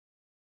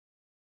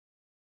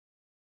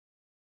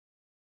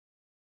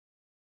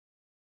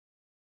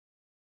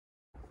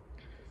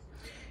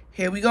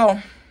Here we go.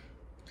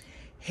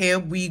 Here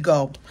we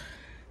go.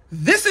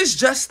 This is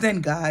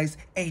Justin, guys.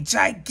 A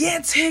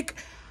gigantic,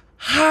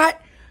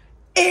 hot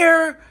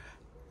air.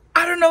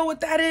 I don't know what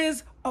that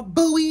is. A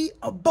buoy,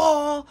 a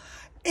ball.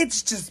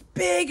 It's just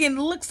big and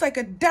looks like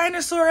a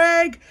dinosaur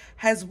egg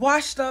has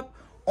washed up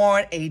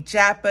on a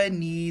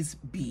Japanese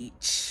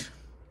beach.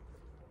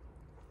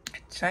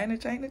 China,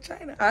 China,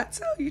 China. I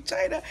tell you,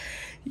 China.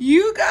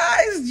 You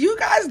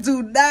guys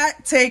do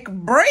not take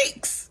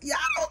breaks. Y'all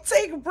don't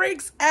take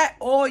breaks at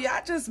all.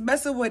 Y'all just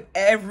messing with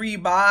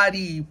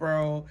everybody,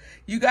 bro.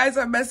 You guys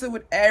are messing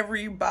with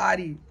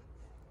everybody.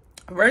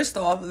 First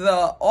off,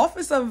 the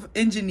Office of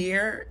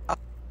Engineer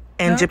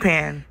in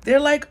Japan, they're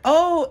like,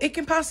 oh, it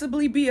can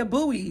possibly be a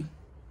buoy.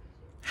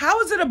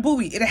 How is it a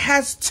buoy? It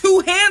has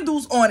two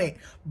handles on it.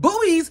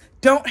 Buoys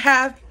don't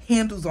have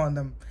handles on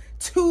them.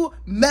 Two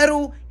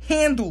metal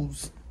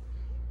handles.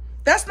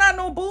 That's not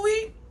no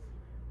buoy.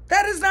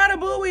 That is not a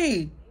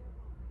buoy.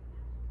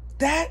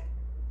 That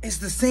is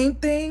the same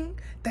thing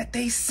that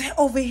they sent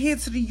over here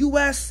to the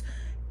US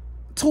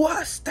to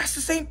us. That's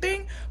the same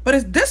thing,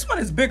 but this one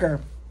is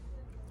bigger.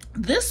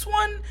 This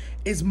one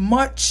is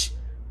much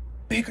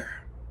bigger.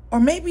 Or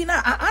maybe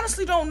not. I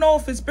honestly don't know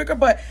if it's bigger,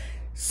 but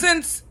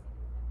since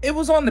it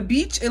was on the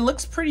beach, it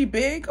looks pretty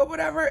big or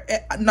whatever.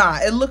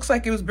 It looks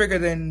like it was bigger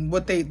than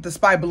what the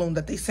spy balloon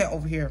that they sent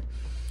over here.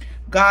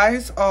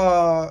 Guys,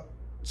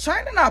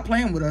 China not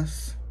playing with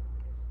us.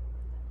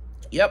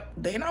 Yep,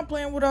 they not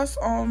playing with us.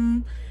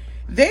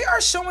 They are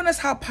showing us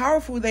how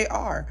powerful they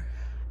are.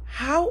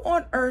 How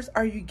on earth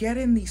are you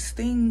getting these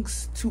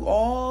things to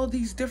all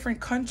these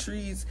different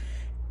countries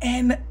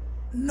and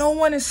no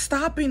one is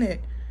stopping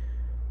it?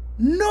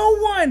 No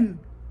one.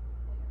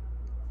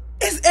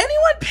 Is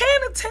anyone paying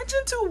attention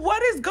to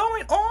what is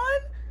going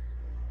on?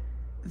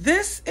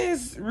 This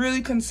is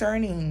really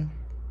concerning.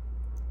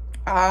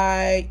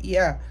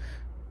 China,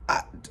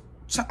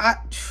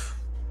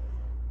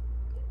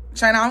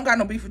 I don't got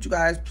no beef with you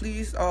guys.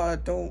 Please,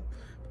 don't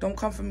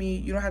come for me.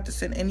 You don't have to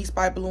send any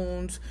spy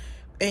balloons,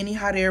 any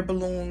hot air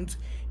balloons,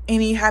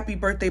 any happy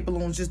birthday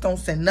balloons. Just don't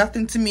send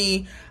nothing to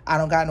me. I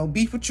don't got no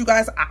beef with you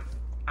guys.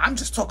 I'm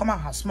just talking about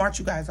how smart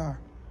you guys are.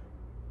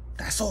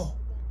 That's all.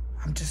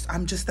 I'm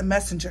just a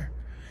messenger.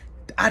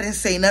 I didn't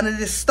say none of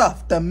this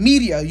stuff. The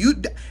media,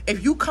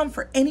 if you come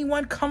for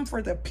anyone, come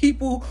for the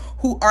people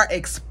who are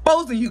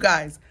exposing you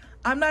guys.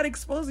 I'm not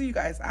exposing you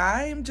guys.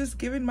 I am just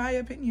giving my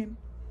opinion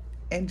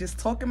and just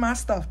talking my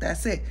stuff.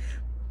 That's it.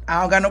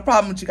 I don't got no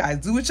problem with you guys.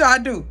 Do what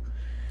y'all do.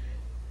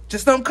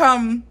 Just don't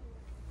come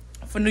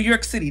for New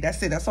York City.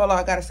 That's it. That's all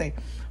I gotta say.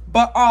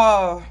 But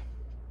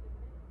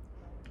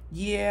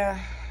yeah.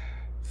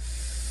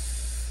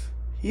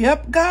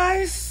 Yep,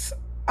 guys.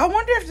 I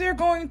wonder if they're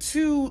going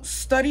to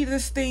study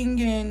this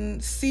thing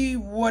and see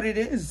what it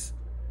is.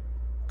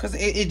 Because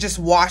it just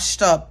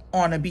washed up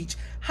on a beach.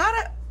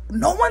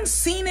 No one's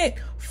seen it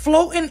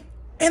floating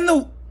in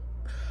the...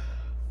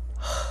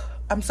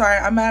 I'm sorry,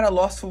 I'm at a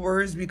loss for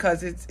words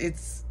because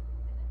it's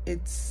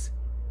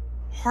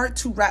hard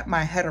to wrap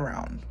my head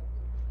around.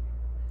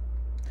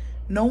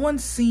 No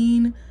one's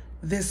seen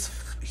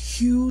this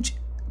huge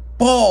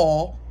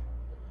ball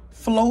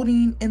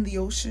floating in the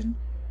ocean.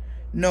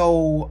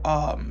 No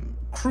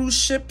cruise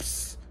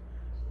ships,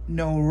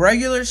 no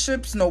regular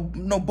ships, no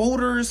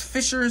boaters,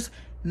 fishers.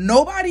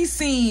 Nobody's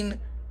seen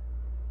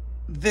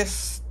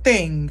this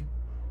thing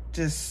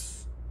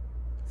just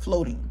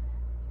floating.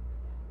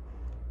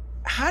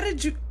 How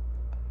did you...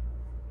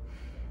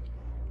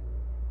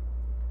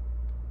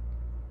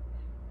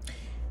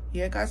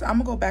 Yeah, guys, I'm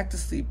gonna go back to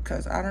sleep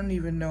because I don't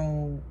even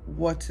know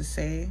what to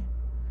say.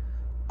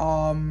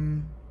 I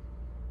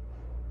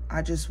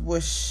just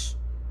wish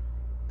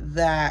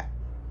that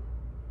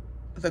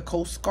the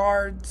Coast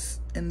Guards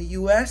in the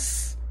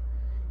US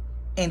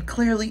and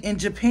clearly in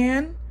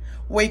Japan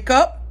wake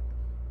up,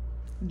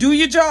 do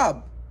your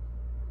job.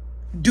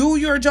 Do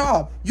your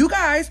job. You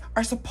guys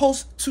are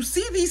supposed to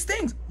see these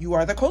things. You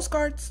are the Coast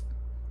Guards.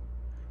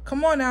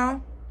 Come on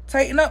now.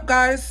 Tighten up,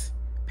 guys.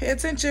 Pay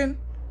attention.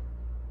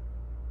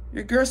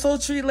 Your girl Soul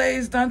Tree Lay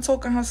is done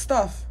talking her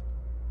stuff.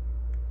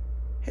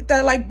 Hit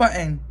that like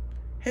button.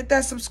 Hit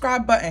that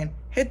subscribe button.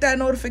 Hit that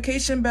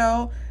notification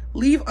bell.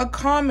 Leave a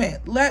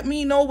comment. Let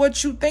me know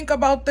what you think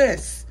about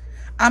this.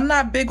 I'm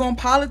not big on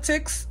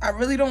politics. I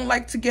really don't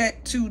like to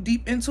get too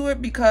deep into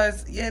it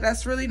because, yeah,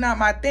 that's really not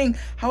my thing.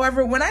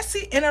 However, when I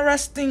see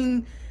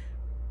interesting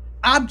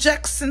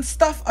objects and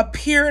stuff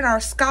appear in our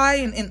sky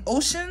and in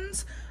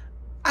oceans,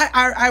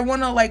 I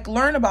want to like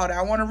learn about it.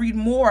 I want to read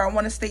more. I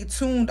want to stay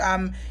tuned.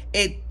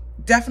 It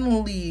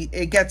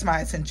gets my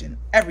attention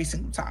every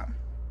single time.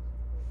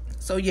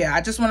 So yeah,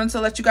 I just wanted to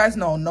let you guys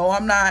know. No,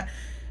 I'm not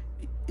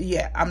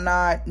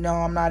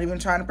even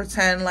trying to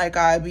pretend like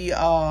I be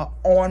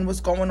on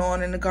what's going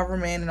on in the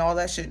government and all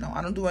that shit. No,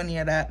 I don't do any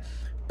of that.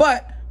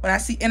 But when I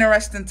see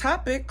interesting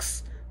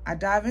topics, I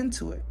dive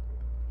into it.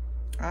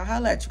 I'll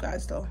holla at you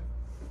guys though.